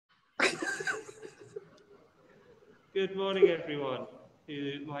Good morning, everyone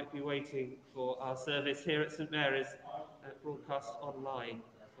who might be waiting for our service here at St Mary's, broadcast online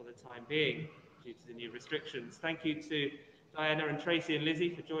for the time being due to the new restrictions. Thank you to Diana and Tracy and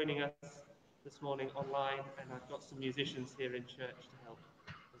Lizzie for joining us this morning online, and I've got some musicians here in church to help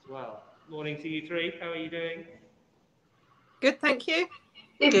as well. Morning to you three. How are you doing? Good, thank you.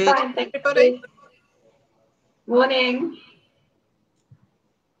 Good. Fine, thank everybody. Morning.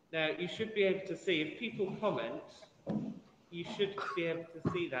 Now, you should be able to see, if people comment, you should be able to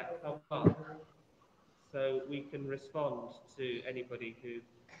see that come up so we can respond to anybody who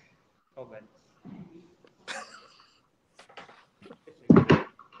comments.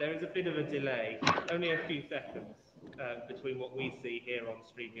 There is a bit of a delay, only a few seconds, between what we see here on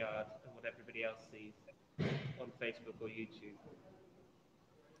StreamYard and what everybody else sees on Facebook or YouTube.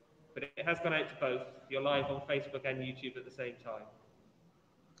 But it has gone out to both. You're live on Facebook and YouTube at the same time.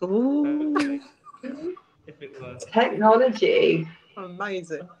 Ooh. If it works. Technology.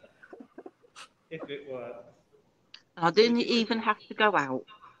 Amazing. If it works. I didn't even have to go out.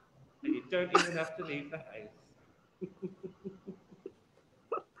 And you don't even have to leave the house.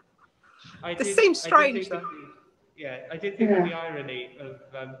 This seems strange, though. I did think of the irony of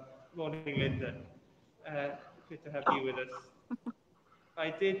morning, Linda. Good to have you with us.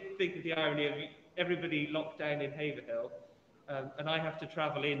 I did think of the irony of everybody locked down in Haverhill, and I have to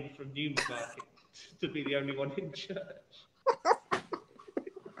travel in from Newmarket to be the only one in church.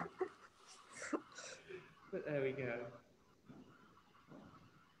 But there we go.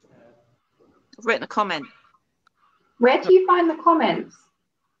 I've written a comment. Where do you find the comments?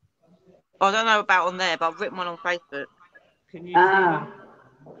 I don't know about on there, but I've written one on Facebook. Can you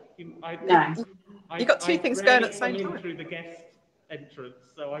see them? No. You've got two things going at the same time. Through the guest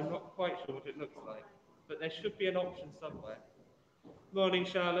entrance, so I'm not quite sure what it looks like. But there should be an option somewhere. Morning,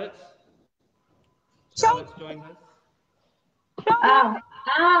 Charlotte. Charlotte's joined us. I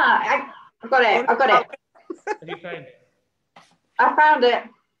got it. I got it. Have you found it? I found it,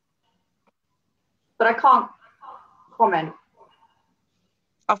 but I can't comment.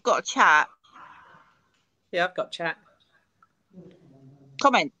 I've got a chat. Yeah, I've got chat.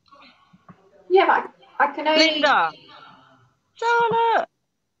 Comment. Yeah, but I can only. Linda. Charlotte.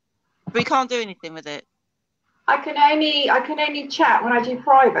 We can't do anything with it. I can only chat when I do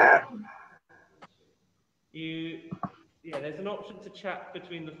private. There's an option to chat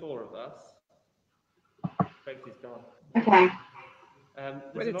between the four of us. Tracy's gone. Okay.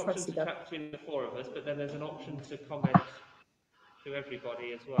 There's an option to chat between the four of us, but then there's an option to comment to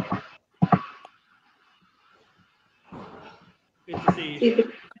everybody as well. Good to see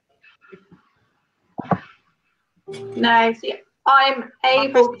you. No, see, I'm able. I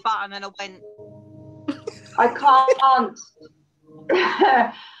pressed the button and I went. I can't.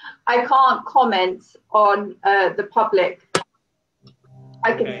 I can't comment on the public.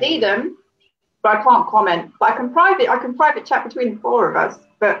 I can see them, but I can't comment. But I can private chat between the four of us,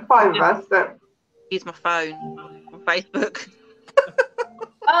 but five of us. But use my phone on Facebook.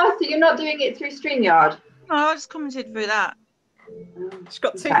 Oh, so you're not doing it through StreamYard? No, I just commented through that. She's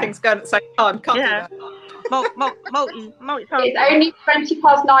got two things going at the same time. Can't do that. Multi. It's only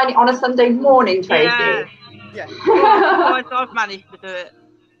 9:20 on a Sunday morning, Tracy. Yeah. I've managed to do it.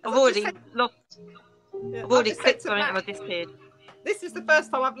 I've already lost. Yeah, I've already clicked something and I disappeared. This is the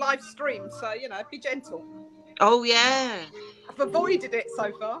first time I've live streamed, so be gentle. Oh yeah. I've avoided it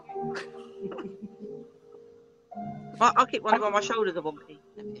so far. I'll keep one on my shoulders a wonky.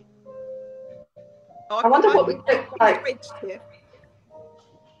 I wonder what we look like. Here.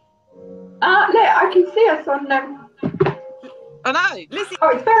 Look, I can see us on. I know. Lizzie. Oh,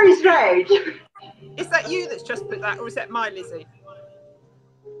 it's very strange. Is that you that's just put that, or is that my Lizzie?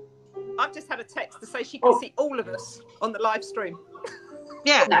 I've just had a text to say she can see all of us on the live stream.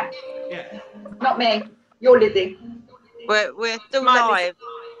 Yeah. No. Yeah. Not me. You're Lizzie. We're still My live.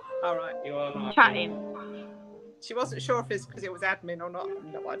 Lizzie. All right. You are live. Chatting. She wasn't sure if it's because it was admin or not.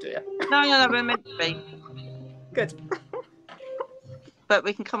 No idea. No, we're meant to be. Good. But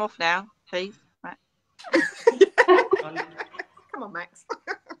we can come off now, please. Max. Come on, Max.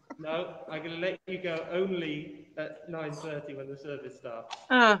 No, I'm going to let you go only at 9:30 when the service starts.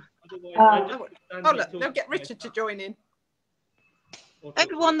 Look, they'll get Richard to join in.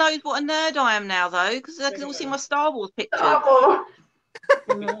 Everyone knows what a nerd I am now, though, because they can all see my Star Wars pictures. Oh.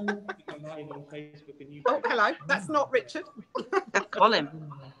 Oh, hello. That's not Richard. That's Colin.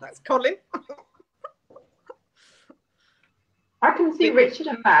 That's Colin. I can see Richard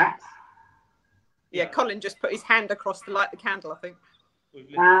and Max. Yeah, Colin just put his hand across to light the candle, I think. We've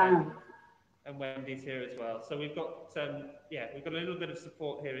lit the candle, and Wendy's here as well. So we've got we've got a little bit of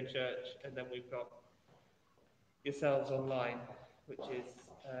support here in church, and then we've got yourselves online, which is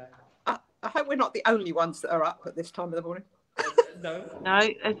I hope we're not the only ones that are up at this time of the morning. no. No,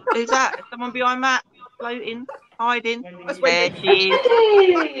 who's that? Is someone behind Matt? Floating? Hiding? That's There Wendy. she is.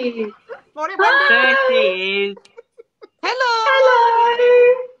 Hey! Morning, Wendy. There Hi! she is. Hello!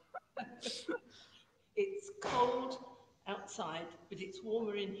 Hello! It's cold outside, but it's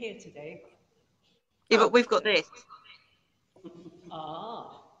warmer in here today. Yeah, but we've got this.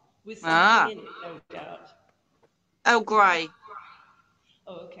 Ah, with something in it, no doubt. Oh, grey.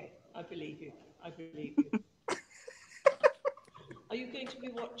 Oh, okay. I believe you. I believe you. Are you going to be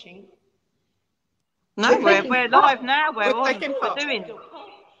watching? No, We're we're taking live part. now. We're on. taking We're part. doing.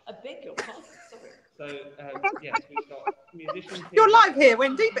 I beg your pardon. Sorry. So yes, we've got musicians here. You're live here,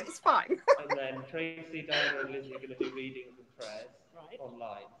 Wendy, but it's fine. And then Tracy, Diana, and Lizzie are going to do readings and prayers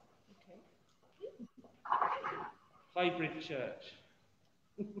online. Okay. Hybrid church.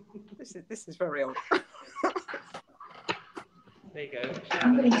 This is very odd. There you go.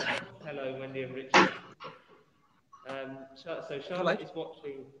 Charlotte says, hello, Wendy and Richard. So Charlotte is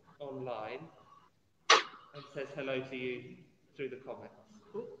watching online and says hello to you through the comments.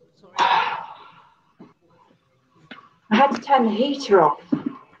 Oh, sorry. I had to turn the heater off.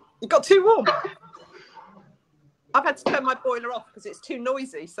 It got too warm. I've had to turn my boiler off because it's too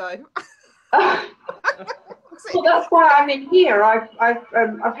noisy. So. Well, that's why I'm in here. I've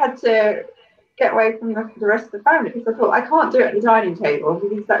had to get away from the rest of the family because I thought I can't do it at the dining table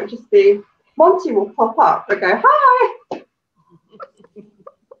because that would just be Monty will pop up and go hi.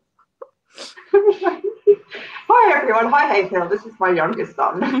 Hi everyone. Hi Hayfield. This is my youngest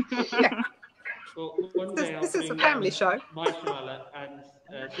son. Yeah. Well, one day This is a I'll family bring, show. My Charlotte and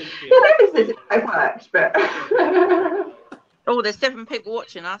Cynthia. Yeah, that is it works, but Oh, there's 7 people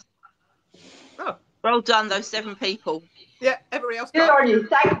watching us. Oh. Well done, those 7 people. Yeah, everybody else good got on you.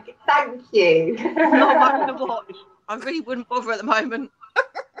 Thank you. Not much to watch. I really wouldn't bother at the moment.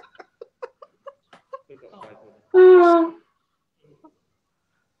 We've got 5 minutes. Oh.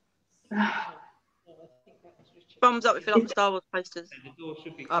 Thumbs up if you like the Star Wars posters. So the door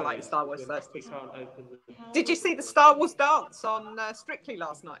should be I closed. like Star Wars We posters. can't open them. Did you see the Star Wars dance on Strictly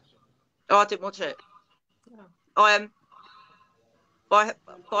last night? Oh, I didn't watch it. I am. By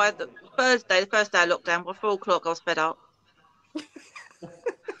the first day of lockdown, by 4 o'clock, I was fed up.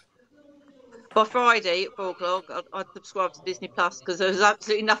 By Friday at 4 o'clock, I'd subscribed to Disney Plus because there was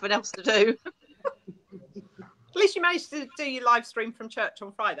absolutely nothing else to do. At least you managed to do your live stream from church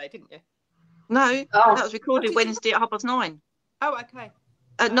on Friday, didn't you? No, Oh. that was recorded Wednesday at 9:30. Oh, okay.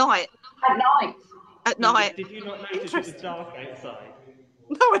 At night. At night. At night. Did you not notice it was dark outside?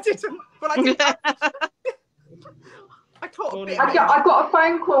 No, I didn't. Well, I didn't. I caught a bit of it. I got a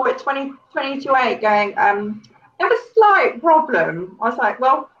phone call at 20:8 going, I have a slight problem. I was like,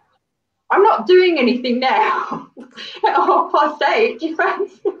 well, I'm not doing anything now at 8:30. Do you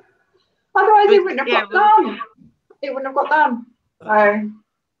fancy? Otherwise, it wouldn't have got done. It wouldn't have got done. So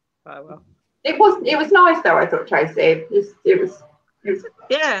Oh well. it was nice though. I thought, Tracy. It was.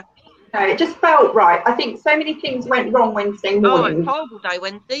 Yeah. No, it just felt right. I think so many things went wrong Wednesday Oh, morning. it's horrible day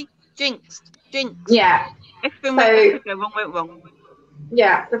Wednesday. Jinxed. Yeah. Everything So- went wrong.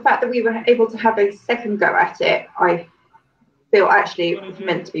 Yeah, the fact that we were able to have a second go at it, I feel actually it was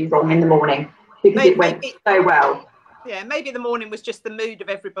meant to be wrong in the morning because it went so well. Yeah, maybe the morning was just the mood of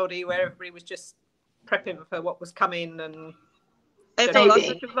everybody, where everybody was just prepping for what was coming, and It felt like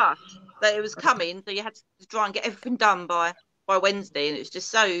Maybe. such a rush that it was coming, so you had to try and get everything done by Wednesday, and it was just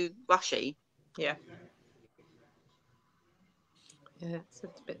so rushy. yeah, it's a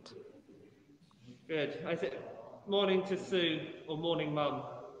bit. Good. Is it morning to Sue or morning mum?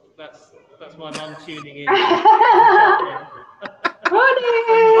 That's my mum tuning in.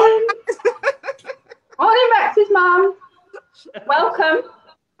 Morning! Morning, Max's mum. Welcome.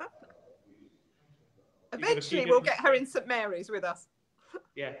 Eventually, we'll get her in St Mary's with us.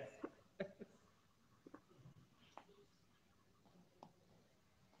 Yeah.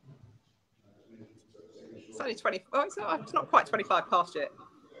 It's only 20. Oh, it's not quite 25 past yet.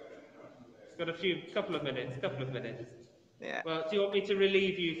 It's got a couple of minutes. Yeah. Well, do you want me to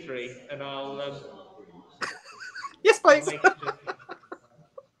relieve you 3 and I'll Yes, please. make it just...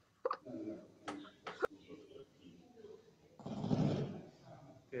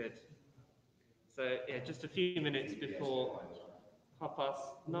 Good. So yeah, just a few minutes before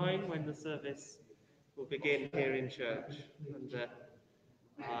 9:30 when the service will begin here in church under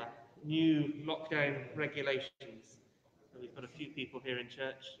new lockdown regulations. So we've got a few people here in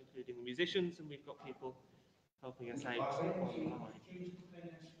church, including the musicians, and we've got people helping us out online.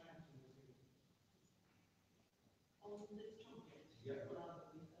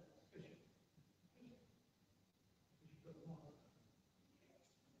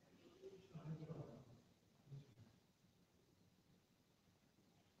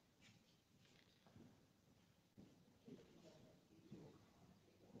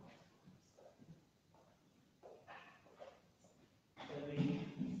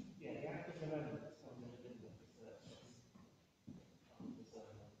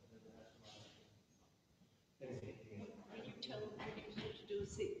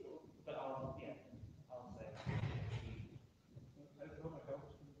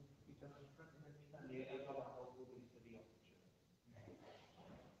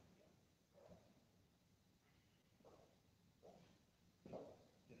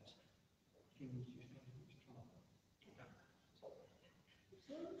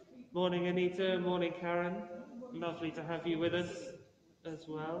 Morning, Anita. Morning, Karen. Lovely to have you with us as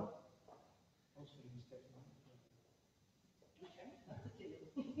well.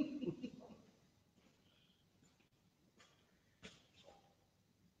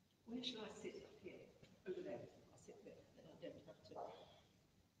 Where shall I sit up here? Over there. I'll sit there, then I don't have to.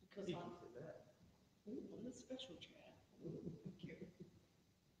 Because You I'm can sit there. on a special chair. Thank you.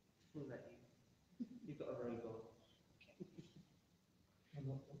 We'll let you. You've got a robe on.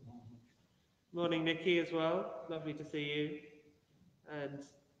 Morning, Nikki, as well. Lovely to see you. And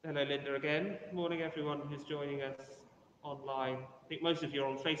hello, Linda, again. Morning, everyone who's joining us online. I think most of you are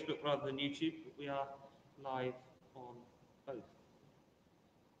on Facebook rather than YouTube, but we are live on both.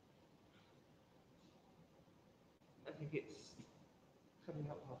 I think it's coming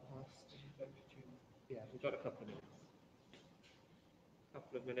up 1:30. Yeah, we've got a couple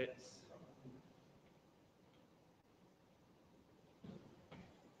of minutes.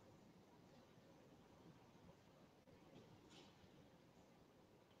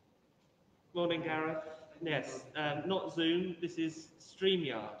 Morning, Gareth. Yes, not Zoom, this is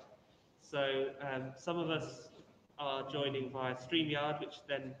StreamYard. So some of us are joining via StreamYard, which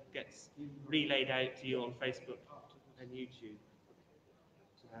then gets relayed out to you on Facebook and YouTube.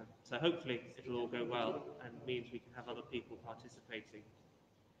 So hopefully it'll all go well and means we can have other people participating.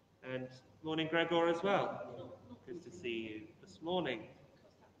 And morning, Gregor, as well. Good to see you this morning.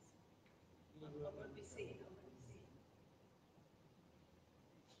 I won't be seen.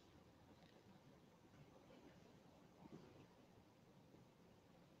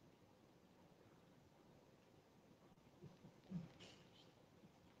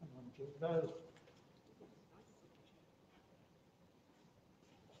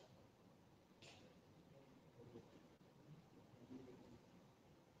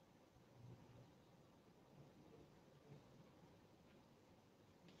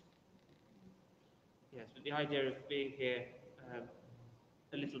 Yes, but the idea of being here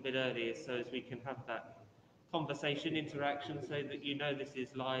a little bit early is so as we can have that conversation, interaction, so that you know this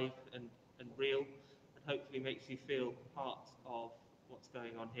is live and real, and hopefully makes you feel part of what's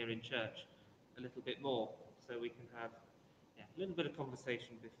going on here in church a little bit more, so we can have a little bit of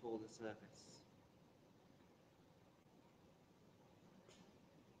conversation before the service.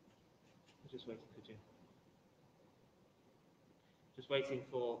 Just waiting for Jim. Just waiting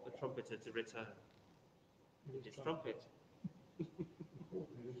for the trumpeter to return. His trumpet.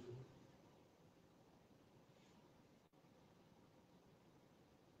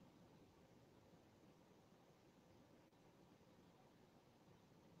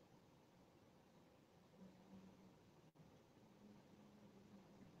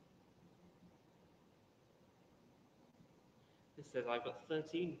 This says I've got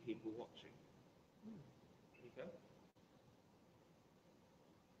 13 people watching. There you go.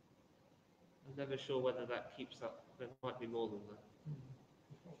 I'm never sure whether that keeps up. There might be more than that.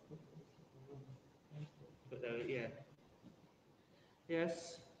 But yeah.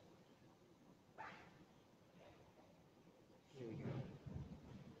 Yes. Here we go.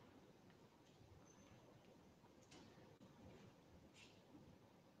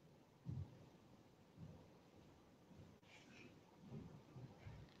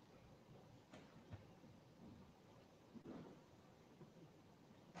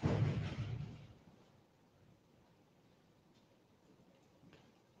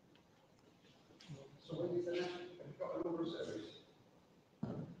 So when is the national? Have you got an order of service?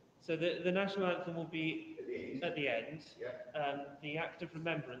 So the national anthem will be at the end. Yeah. The act of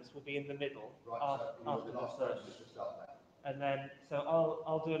remembrance will be in the middle, Right, after the service. To start that. And then, so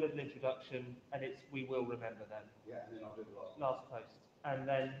I'll do a little introduction, and it's we will remember them. Yeah, and then I'll do the last. Last post. And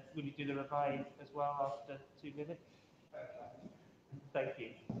then will you do the revive as well after 2 minutes? Thank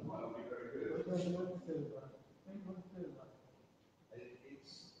you. Well, that'll be very good.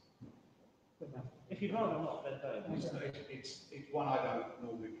 If you'd rather not, then don't. It's one I don't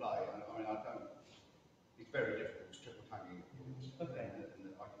normally play. I mean, I don't. It's very difficult. It's triple tonguing. Okay. And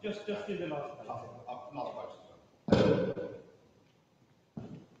Just do the last post. Last post as well.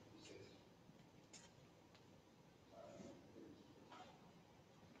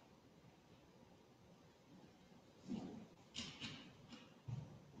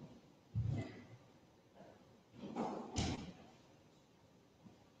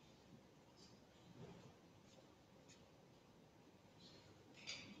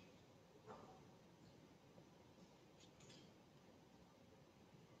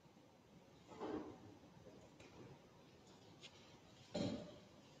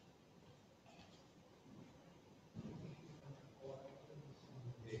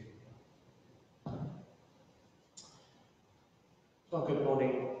 Well, good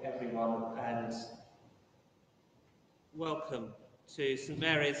morning, everyone, and welcome to St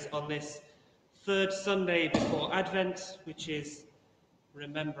Mary's on this third Sunday before Advent, which is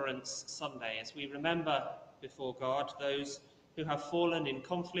Remembrance Sunday, as we remember before God those who have fallen in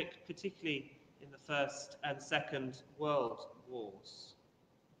conflict, particularly in the First and Second World Wars.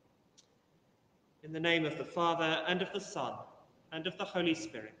 In the name of the Father, and of the Son, and of the Holy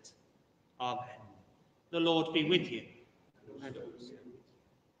Spirit. Amen. The Lord be with you, and also with you.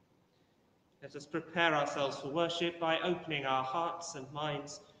 Let us prepare ourselves for worship by opening our hearts and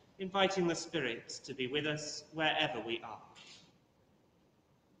minds, inviting the Spirit to be with us wherever we are.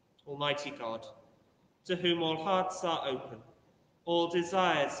 Almighty God, to whom all hearts are open, all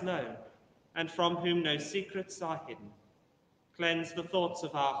desires known, and from whom no secrets are hidden, cleanse the thoughts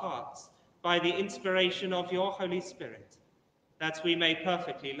of our hearts by the inspiration of your Holy Spirit, that we may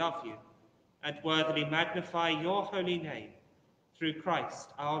perfectly love you and worthily magnify your holy name, through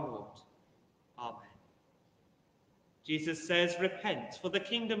Christ our Lord. Amen. Jesus says, "Repent, for the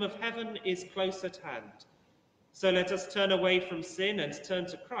kingdom of heaven is close at hand." So let us turn away from sin and turn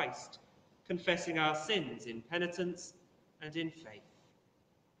to Christ, confessing our sins in penitence and in faith.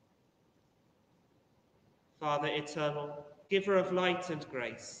 Father eternal, giver of light and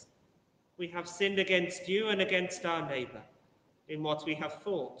grace, we have sinned against you and against our neighbour, in what we have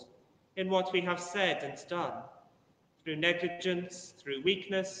thought, in what we have said and done, through negligence, through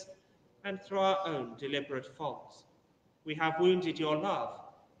weakness, and through our own deliberate fault. We have wounded your love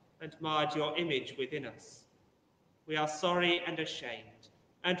and marred your image within us. We are sorry and ashamed,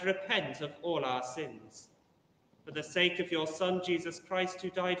 and repent of all our sins. For the sake of your Son, Jesus Christ, who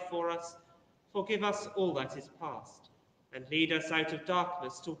died for us, forgive us all that is past, and lead us out of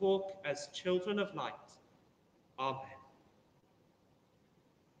darkness to walk as children of light. Amen.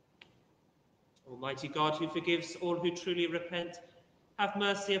 Almighty God, who forgives all who truly repent, have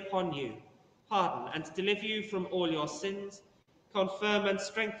mercy upon you, pardon and deliver you from all your sins, confirm and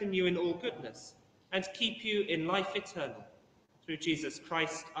strengthen you in all goodness, and keep you in life eternal, through Jesus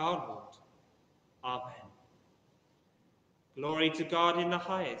Christ our Lord. Amen. Glory to God in the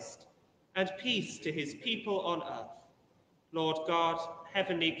highest, and peace to his people on earth. Lord God,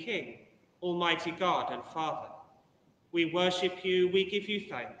 heavenly King, almighty God and Father, we worship you, we give you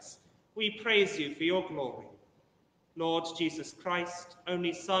thanks, we praise you for your glory. Lord Jesus Christ,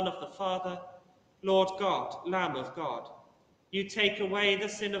 only Son of the Father, Lord God, Lamb of God, you take away the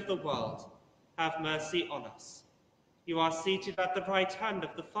sin of the world. Have mercy on us. You are seated at the right hand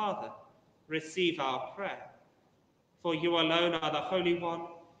of the Father. Receive our prayer. For you alone are the Holy One,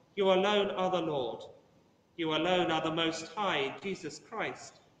 you alone are the Lord, you alone are the Most High, Jesus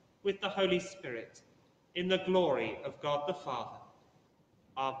Christ, with the Holy Spirit, in the glory of God the Father.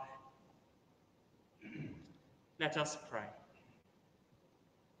 Amen. Let us pray.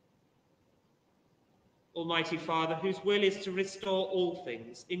 Almighty Father, whose will is to restore all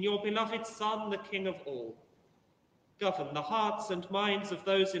things, in your beloved Son, the King of all, govern the hearts and minds of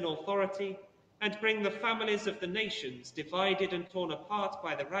those in authority, and bring the families of the nations, divided and torn apart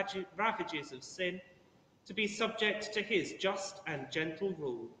by the ravages of sin, to be subject to his just and gentle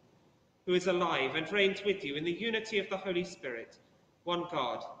rule, who is alive and reigns with you in the unity of the Holy Spirit, one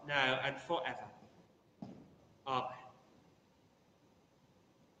God, now and forever. Amen.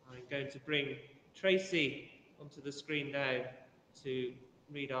 I'm going to bring Tracy onto the screen now to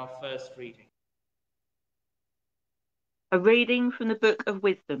read our first reading. A reading from the Book of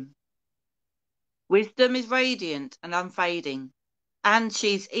Wisdom. Wisdom is radiant and unfading, and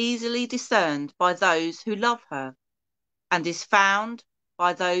she is easily discerned by those who love her, and is found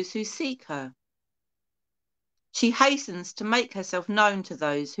by those who seek her. She hastens to make herself known to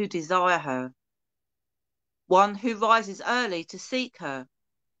those who desire her. One who rises early to seek her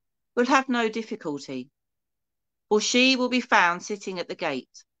will have no difficulty, for she will be found sitting at the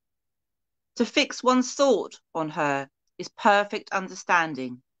gate. To fix one's thought on her is perfect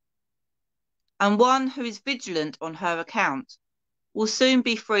understanding, and one who is vigilant on her account will soon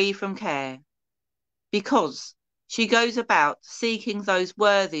be free from care, because she goes about seeking those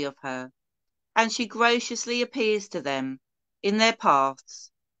worthy of her, and she graciously appears to them in their paths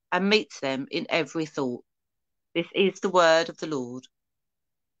and meets them in every thought. This is the word of the Lord.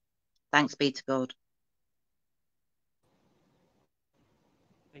 Thanks be to God.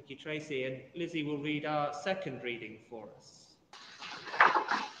 Thank you, Tracy. And Lizzie will read our second reading for us.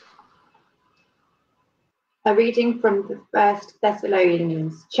 A reading from the 1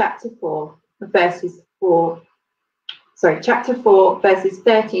 Thessalonians, chapter 4, verses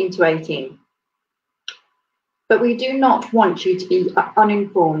 13 to 18. But we do not want you to be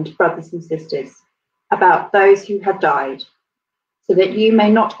uninformed, brothers and sisters, about those who have died, so that you may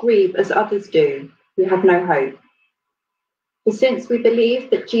not grieve as others do, who have no hope. For since we believe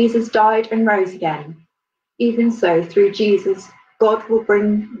that Jesus died and rose again, even so through Jesus, God will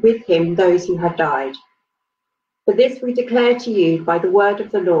bring with him those who have died. For this we declare to you by the word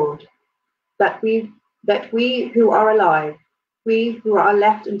of the Lord, that we who are alive, we who are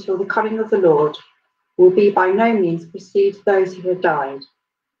left until the coming of the Lord, will be by no means precede those who have died.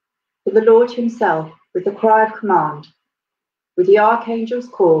 For the Lord himself, with the cry of command, with the archangel's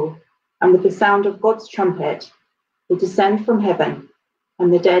call, and with the sound of God's trumpet, will descend from heaven,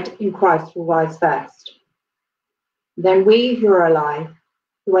 and the dead in Christ will rise first. Then we who are alive,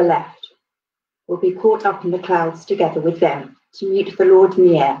 who are left, will be caught up in the clouds together with them to meet the Lord in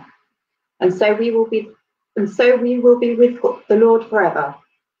the air. And so we will be with the Lord forever.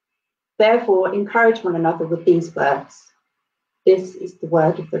 Therefore, encourage one another with these words. This is the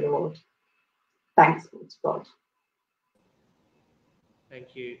word of the Lord. Thanks be to God.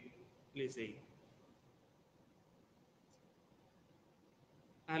 Thank you, Lizzie.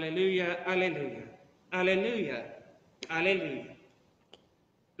 Alleluia, alleluia, alleluia, alleluia.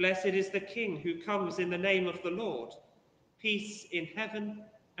 Blessed is the King who comes in the name of the Lord. Peace in heaven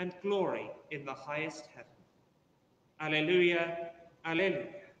and glory in the highest heaven. Alleluia, alleluia.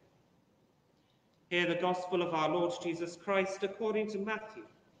 Hear the gospel of our Lord Jesus Christ according to Matthew.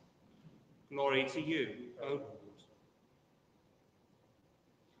 Glory to you, O Lord.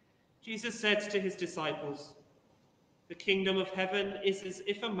 Jesus said to his disciples, "The kingdom of heaven is as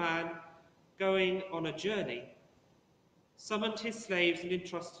if a man going on a journey summoned his slaves and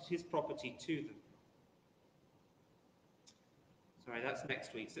entrusted his property to them." Sorry, that's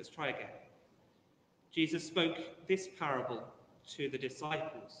next week's. Let's try again. Jesus spoke this parable to the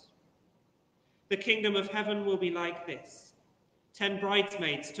disciples. "The kingdom of heaven will be like this. 10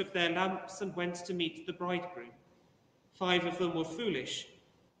 bridesmaids took their lamps and went to meet the bridegroom. 5 of them were foolish,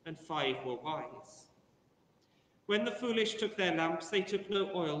 and 5 were wise. When the foolish took their lamps, they took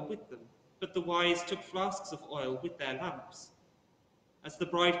no oil with them, but the wise took flasks of oil with their lamps. As the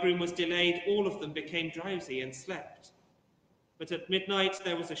bridegroom was delayed, all of them became drowsy and slept. But at midnight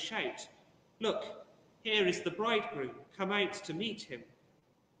there was a shout, 'Look, here is the bridegroom, come out to meet him.'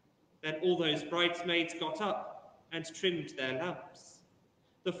 Then all those bridesmaids got up and trimmed their lamps.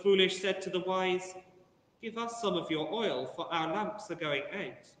 The foolish said to the wise, 'Give us some of your oil, for our lamps are going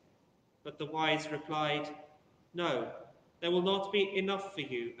out.' But the wise replied, 'No, there will not be enough for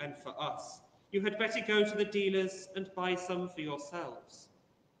you and for us. You had better go to the dealers and buy some for yourselves.'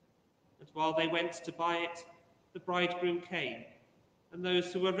 And while they went to buy it, the bridegroom came, and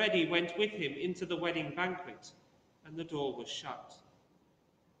those who were ready went with him into the wedding banquet, and the door was shut.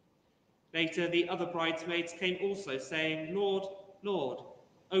 Later the other bridesmaids came also, saying, 'Lord, Lord,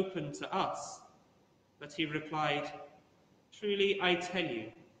 open to us.' But he replied, 'Truly I tell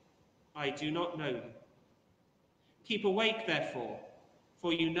you, I do not know you. Keep awake, therefore,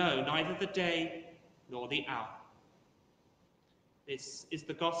 for you know neither the day nor the hour.'" This is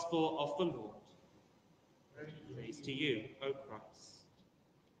the gospel of the Lord. Praise to you, O Christ.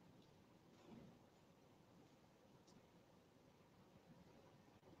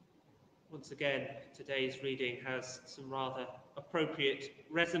 Once again, today's reading has some rather appropriate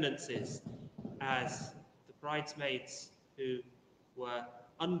resonances as the bridesmaids who were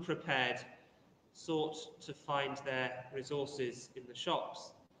unprepared sought to find their resources in the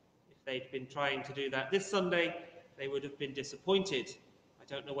shops. If they'd been trying to do that this Sunday, they would have been disappointed. I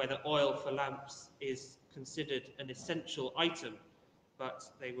don't know whether oil for lamps is considered an essential item,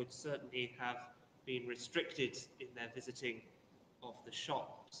 but they would certainly have been restricted in their visiting of the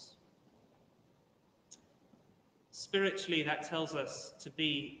shops. Spiritually, that tells us to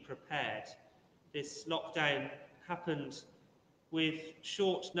be prepared. This lockdown happened with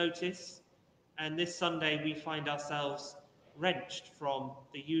short notice, and this Sunday we find ourselves wrenched from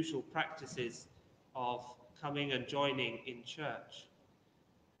the usual practices of coming and joining in church.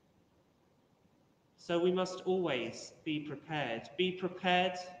 So we must always be prepared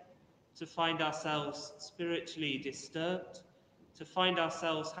to find ourselves spiritually disturbed, to find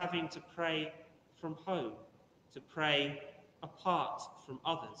ourselves having to pray from home, to pray apart from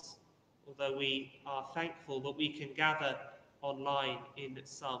others, although we are thankful that we can gather online in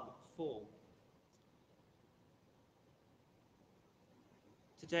some form.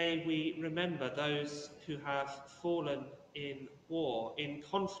 Today we remember those who have fallen in war, in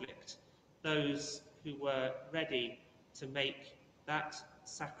conflict, those who were ready to make that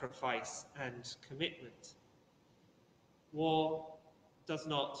sacrifice and commitment. War does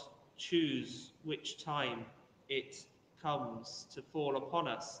not choose which time it comes to fall upon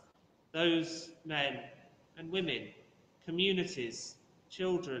us. Those men and women communities,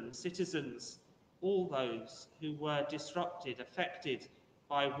 children, citizens, all those who were disrupted, affected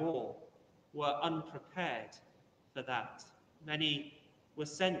by war, were unprepared for that. Many were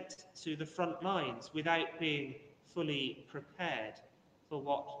sent to the front lines without being fully prepared for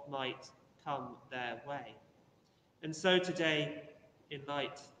what might come their way. And so today, in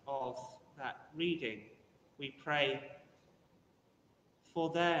light of that reading, we pray for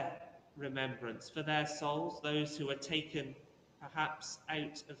their remembrance, for their souls, those who are taken perhaps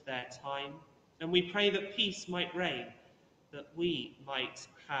out of their time. And we pray that peace might reign, that we might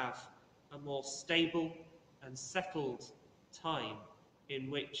have a more stable and settled time in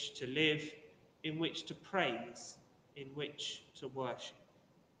which to live, in which to praise, in which to worship.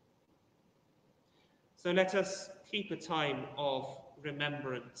 So let us keep a time of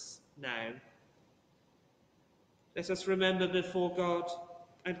remembrance now. Let us remember before God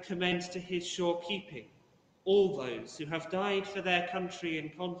and commend to his sure keeping all those who have died for their country in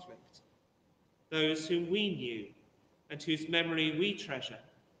conflict, those whom we knew and whose memory we treasure,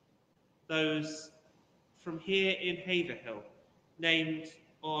 those from here in Haverhill named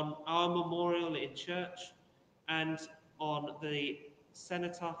on our memorial in church and on the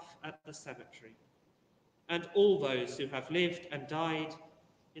cenotaph at the cemetery, and all those who have lived and died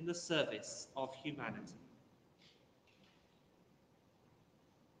in the service of humanity.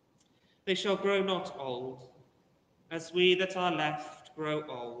 They shall grow not old, as we that are left grow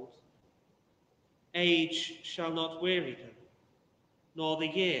old. Age shall not weary them, nor the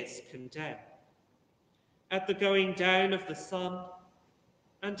years condemn. At the going down of the sun,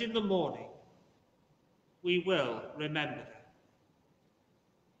 and in the morning, we will remember them.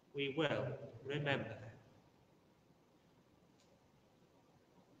 We will remember them.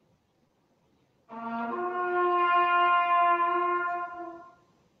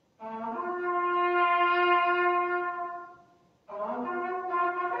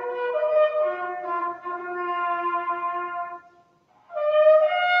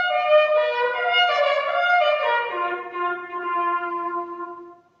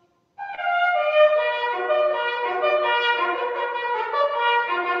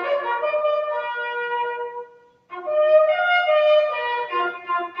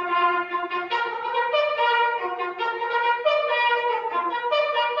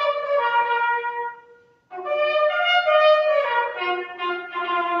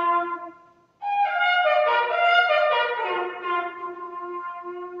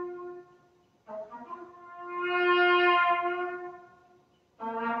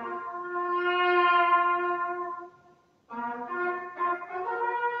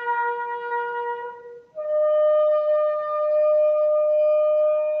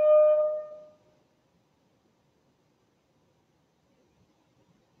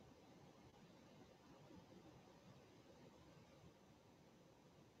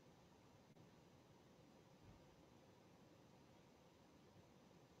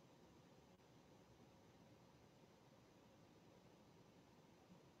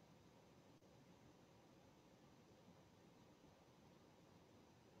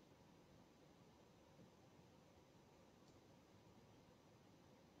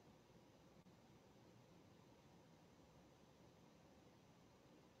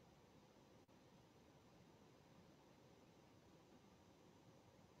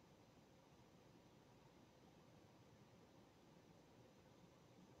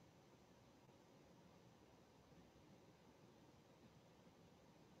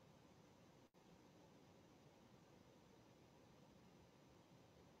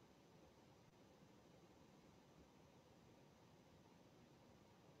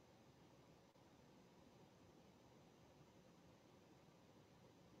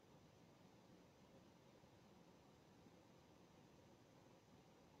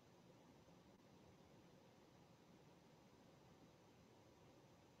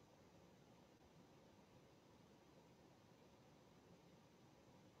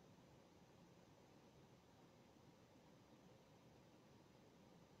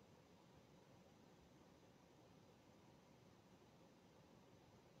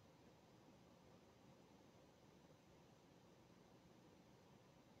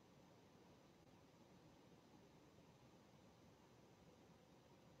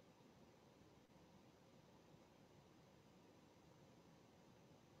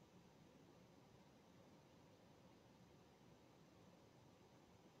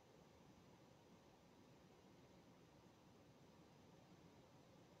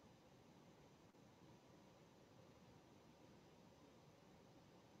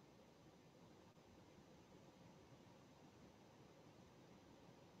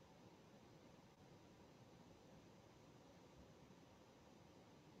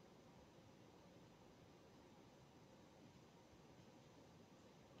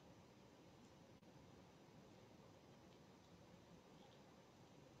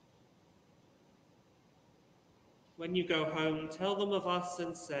 when you go home, tell them of us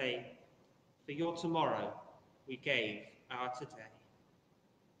and say, for your tomorrow we gave our today.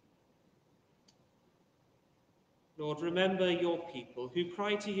 Lord, remember your people who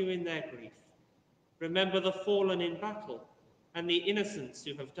cry to you in their grief. Remember the fallen in battle and the innocents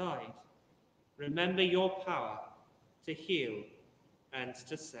who have died. Remember your power to heal and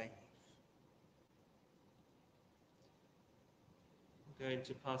to save. I'm going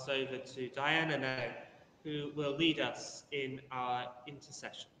to pass over to Diana now, who will lead us in our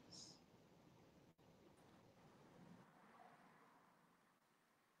intercessions.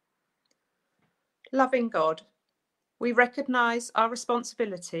 Loving God, we recognise our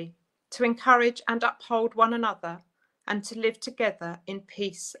responsibility to encourage and uphold one another and to live together in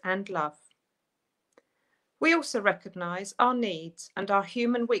peace and love. We also recognise our needs and our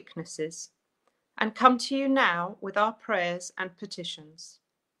human weaknesses and come to you now with our prayers and petitions.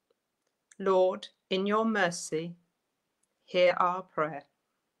 Lord, in your mercy, hear our prayer.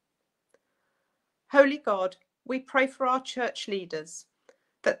 Holy God, we pray for our church leaders,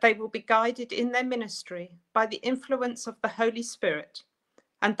 that they will be guided in their ministry by the influence of the Holy Spirit,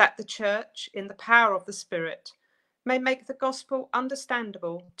 and that the Church, in the power of the Spirit, may make the gospel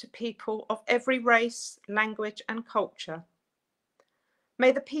understandable to people of every race, language, and culture.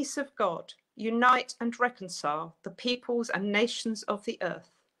 May the peace of God unite and reconcile the peoples and nations of the earth,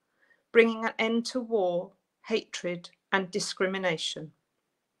 bringing an end to war, hatred, and discrimination.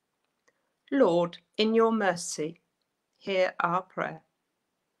 Lord, in your mercy, hear our prayer.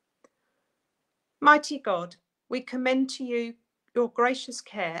 Mighty God, we commend to you your gracious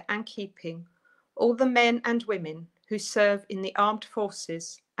care and keeping all the men and women who serve in the armed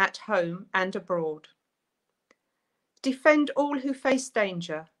forces at home and abroad. Defend all who face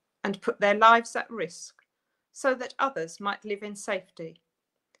danger and put their lives at risk so that others might live in safety,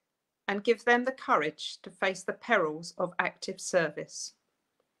 and give them the courage to face the perils of active service.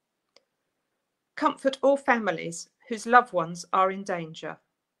 Comfort all families whose loved ones are in danger.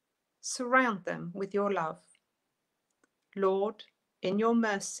 Surround them with your love. Lord, in your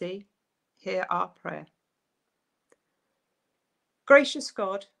mercy, hear our prayer. Gracious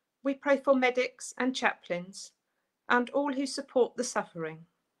God, we pray for medics and chaplains and all who support the suffering.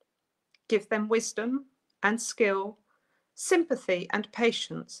 Give them wisdom and skill, sympathy and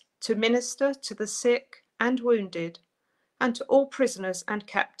patience to minister to the sick and wounded and to all prisoners and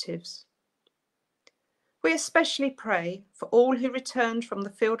captives. We especially pray for all who returned from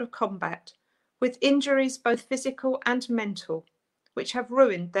the field of combat with injuries both physical and mental, which have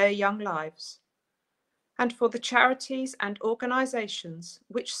ruined their young lives, and for the charities and organisations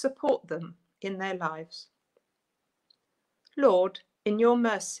which support them in their lives. Lord, in your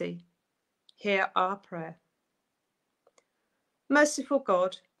mercy, hear our prayer. Merciful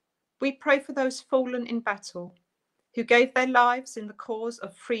God, we pray for those fallen in battle, who gave their lives in the cause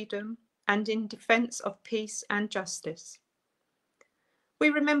of freedom and in defence of peace and justice. We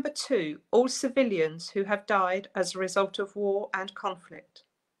remember too all civilians who have died as a result of war and conflict.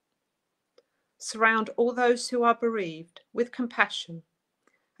 Surround all those who are bereaved with compassion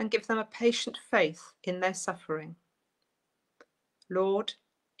and give them a patient faith in their suffering. Lord,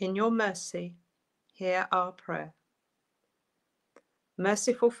 in your mercy, hear our prayer.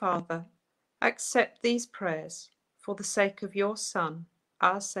 Merciful Father, accept these prayers for the sake of your Son,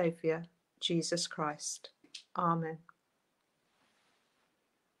 our Saviour, Jesus Christ. Amen.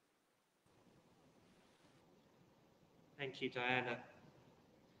 Thank you, Diana.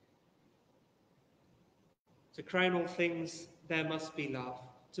 To crown all things, there must be love.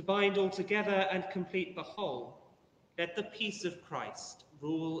 To bind all together and complete the whole, let the peace of Christ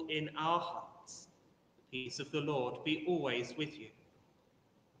rule in our hearts. The peace of the Lord be always with you.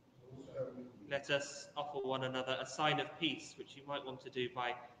 Let us offer one another a sign of peace, which you might want to do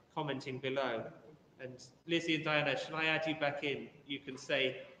by commenting below. And Lizzie and Diana, shall I add you back in? You can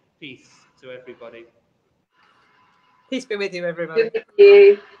say peace to everybody. Peace be with you, everybody. Good with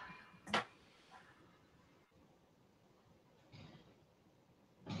you.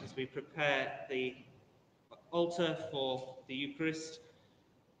 As we prepare the altar for the Eucharist,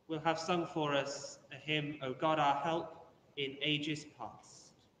 we'll have sung for us a hymn, O God our help in ages past.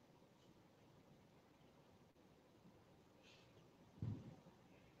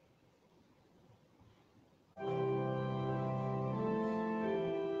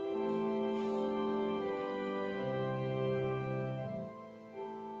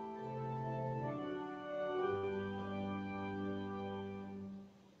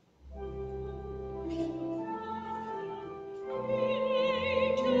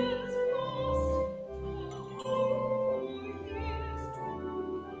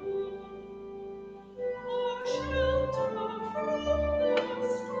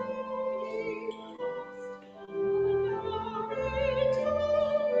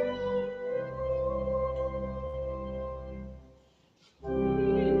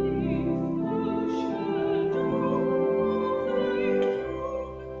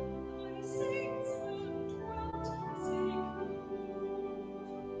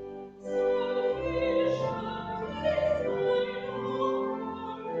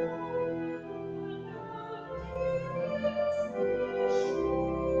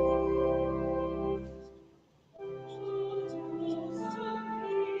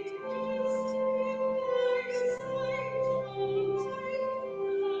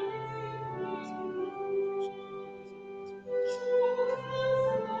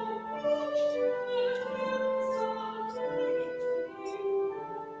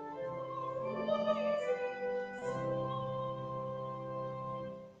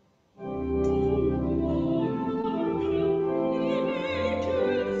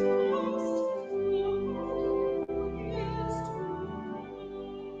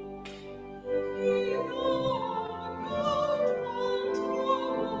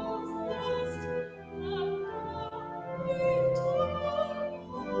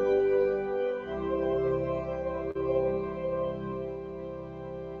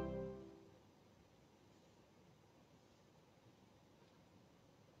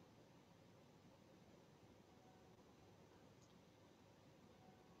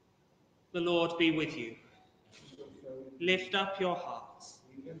 The Lord be with you. Lift up your hearts.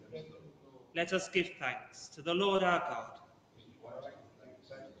 Let us give thanks to the Lord our God.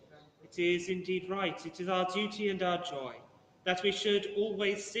 It is indeed right, it is our duty and our joy, that we should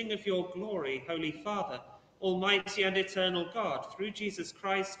always sing of your glory, Holy Father, Almighty and eternal God, through Jesus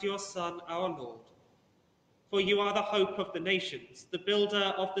Christ, your Son, our Lord. For you are the hope of the nations, the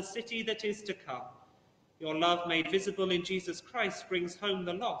builder of the city that is to come. Your love made visible in Jesus Christ brings home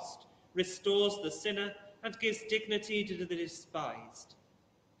the lost, restores the sinner, and gives dignity to the despised.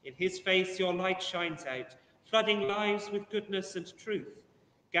 In his face your light shines out, flooding lives with goodness and truth,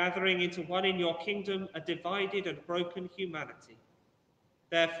 gathering into one in your kingdom a divided and broken humanity.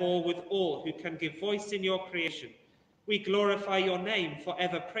 Therefore, with all who can give voice in your creation, we glorify your name,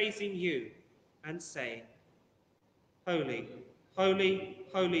 forever praising you and saying, Holy, holy,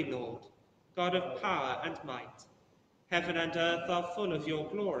 holy Lord, God of power and might, heaven and earth are full of your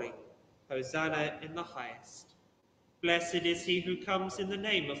glory. Hosanna in the highest. Blessed is he who comes in the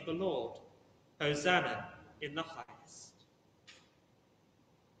name of the Lord. Hosanna in the highest.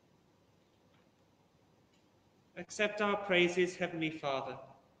 Accept our praises, Heavenly Father,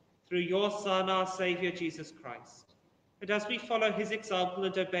 through your Son, our Saviour, Jesus Christ. And as we follow his example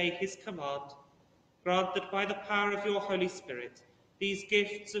and obey his command, grant that by the power of your Holy Spirit, these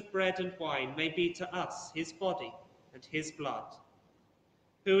gifts of bread and wine may be to us his body and his blood,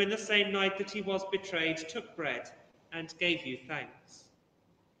 who in the same night that he was betrayed took bread and gave you thanks.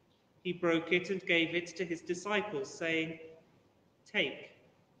 He broke it and gave it to his disciples, saying, Take,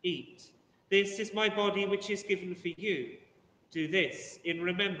 eat. This is my body which is given for you. Do this in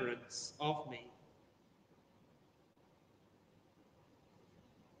remembrance of me.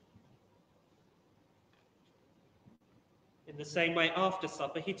 In the same way, after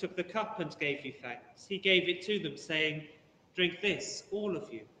supper, he took the cup and gave you thanks. He gave it to them, saying, Drink this, all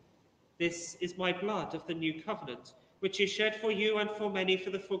of you. This is my blood of the new covenant, which is shed for you and for many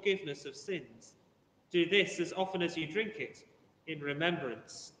for the forgiveness of sins. Do this as often as you drink it, in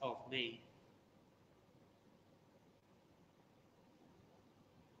remembrance of me.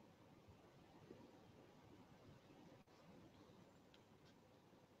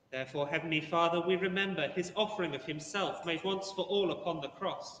 Therefore, Heavenly Father, we remember his offering of himself made once for all upon the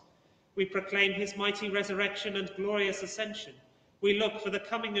cross. We proclaim his mighty resurrection and glorious ascension. We look for the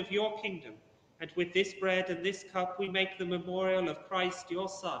coming of your kingdom, and with this bread and this cup we make the memorial of Christ, your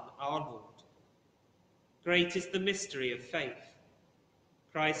Son, our Lord. Great is the mystery of faith.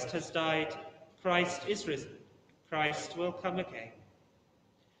 Christ has died, Christ is risen, Christ will come again.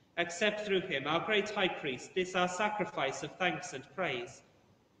 Accept through him, our great high priest, this our sacrifice of thanks and praise.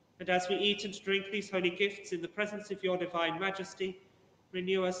 And as we eat and drink these holy gifts in the presence of your divine majesty,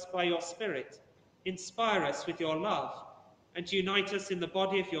 renew us by your Spirit, inspire us with your love, and unite us in the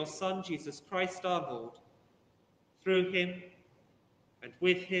body of your Son, Jesus Christ our Lord. Through him, and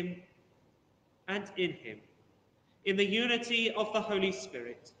with him, and in him, in the unity of the Holy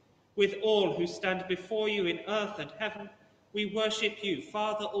Spirit, with all who stand before you in earth and heaven, we worship you,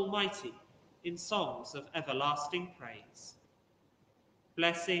 Father Almighty, in songs of everlasting praise.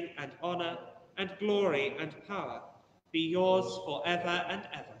 Blessing and honour and glory and power be yours forever and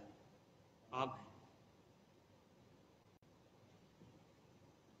ever. Amen.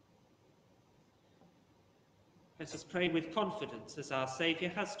 Let us pray with confidence as our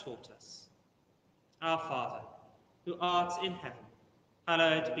Saviour has taught us. Our Father, who art in heaven,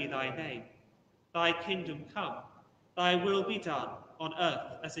 hallowed be thy name. Thy kingdom come, thy will be done, on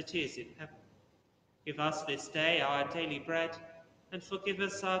earth as it is in heaven. Give us this day our daily bread, and forgive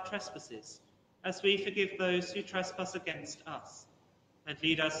us our trespasses, as we forgive those who trespass against us. And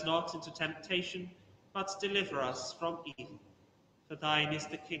lead us not into temptation, but deliver us from evil. For thine is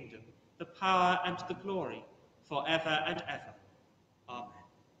the kingdom, the power, and the glory, forever and ever. Amen.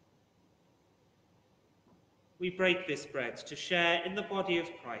 We break this bread to share in the body of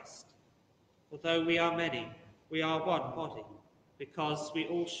Christ. Although we are many, we are one body, because we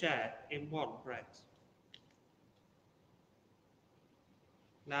all share in one bread.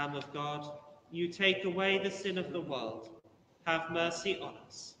 Lamb of God, you take away the sin of the world. Have mercy on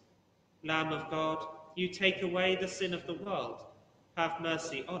us. Lamb of God, you take away the sin of the world. Have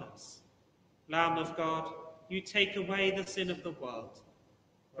mercy on us. Lamb of God, you take away the sin of the world.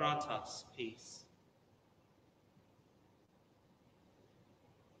 Grant us peace.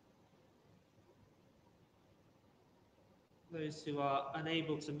 Those who are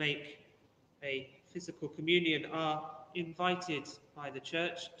unable to make a physical communion are invited by the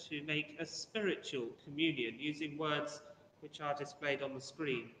Church to make a spiritual communion using words which are displayed on the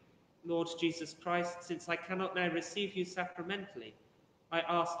screen. Lord Jesus Christ, since I cannot now receive you sacramentally, I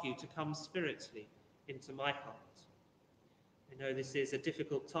ask you to come spiritually into my heart. I know this is a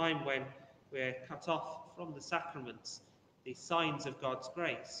difficult time when we're cut off from the sacraments, the signs of God's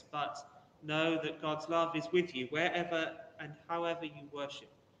grace, but know that God's love is with you wherever and however you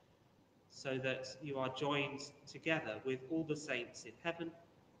worship, so that you are joined together with all the saints in heaven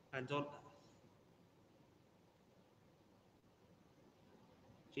and on earth.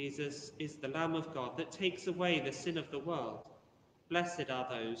 Jesus is the Lamb of God that takes away the sin of the world. Blessed are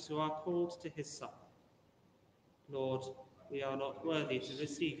those who are called to his supper. Lord, we are not worthy to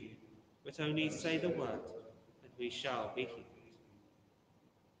receive you, but only say the word, and we shall be healed.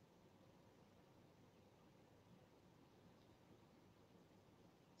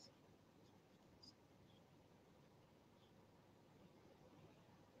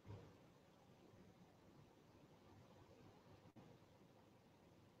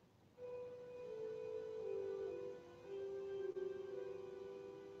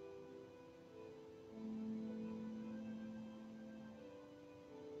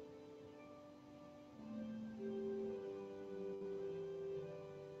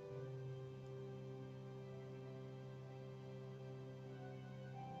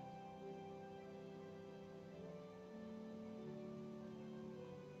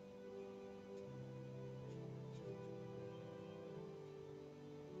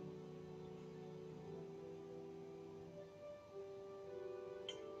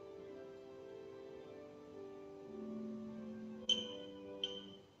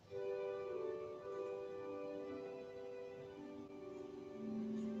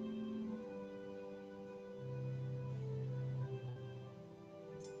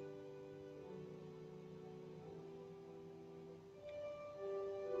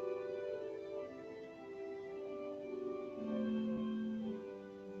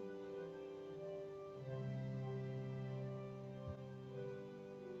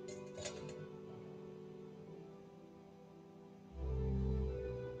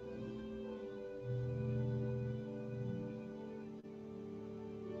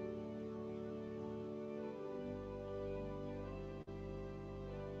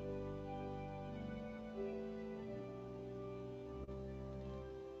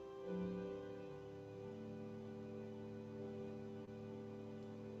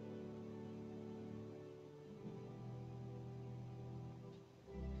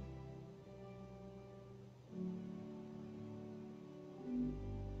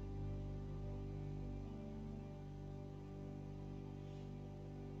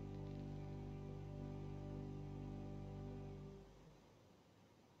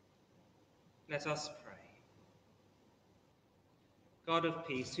 Let us pray. God of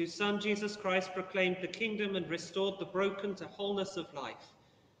peace, whose Son Jesus Christ proclaimed the kingdom and restored the broken to wholeness of life,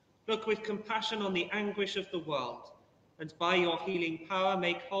 look with compassion on the anguish of the world, and by your healing power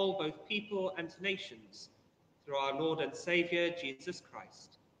make whole both people and nations, through our Lord and Saviour, Jesus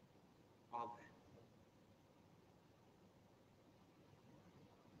Christ. Amen.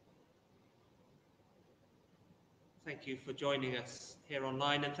 Thank you for joining us here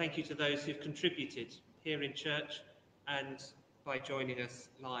online, and thank you to those who've contributed here in church and by joining us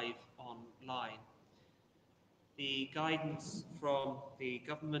live online. The guidance from the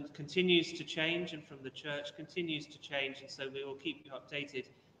government continues to change and from the church continues to change, and so we will keep you updated,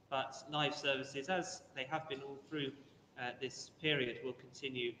 but live services, as they have been all through this period, will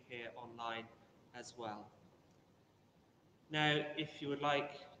continue here online as well. Now, if you would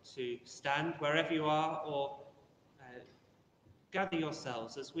like to stand wherever you are, or gather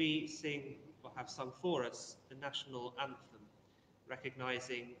yourselves as we sing, or have sung for us, the national anthem,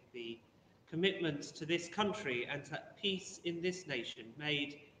 recognising the commitment to this country and to peace in this nation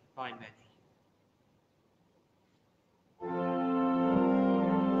made by many.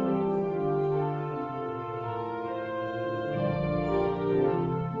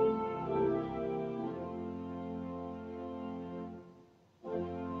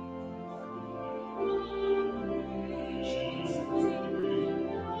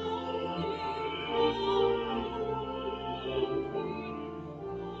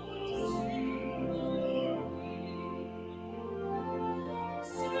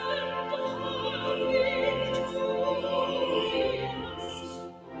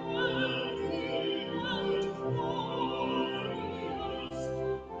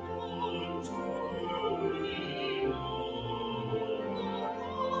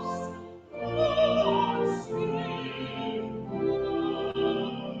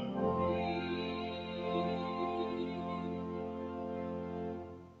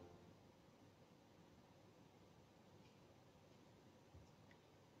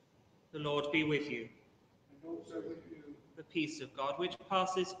 The Lord be with you. And also with you. The peace of God, which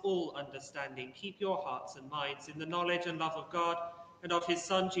passes all understanding, keep your hearts and minds in the knowledge and love of God and of his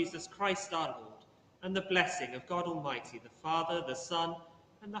Son, Jesus Christ our Lord. And the blessing of God Almighty, the Father, the Son,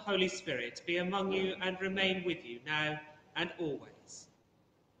 and the Holy Spirit be among you and remain with you now and always.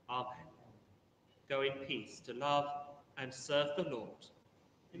 Amen. Go in peace to love and serve the Lord.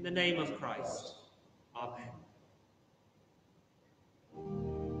 In the name of Christ. Amen.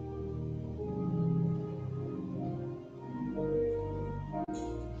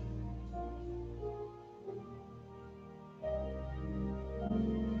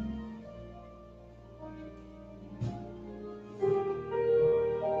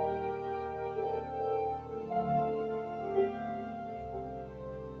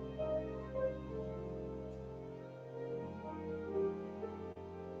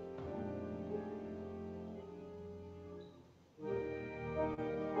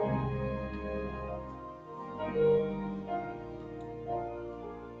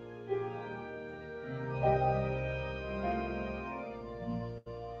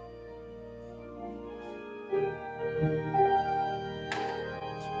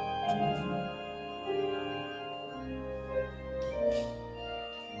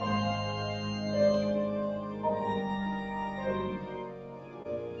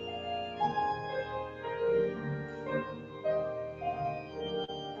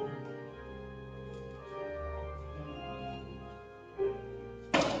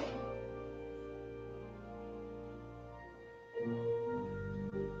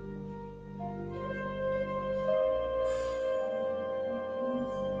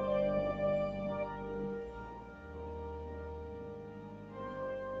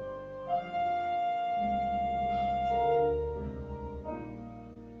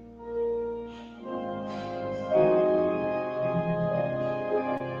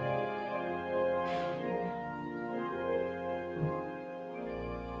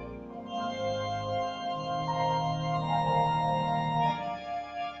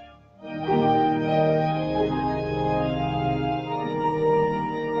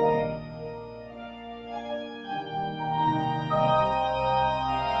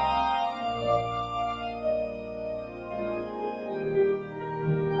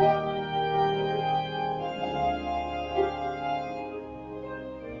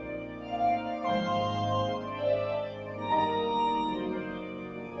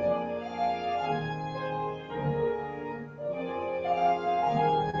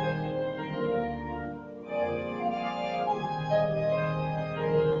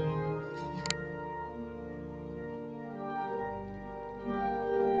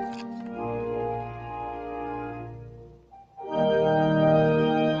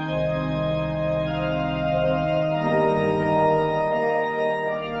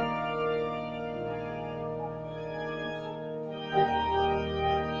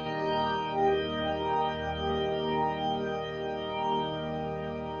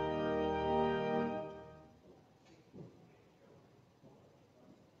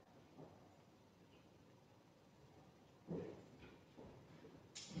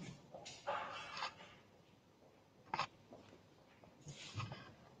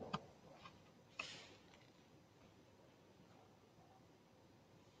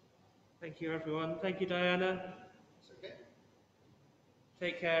 Thank you, everyone. Thank you, Diana. It's okay.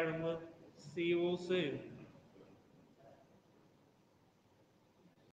 Take care, and we'll see you all soon.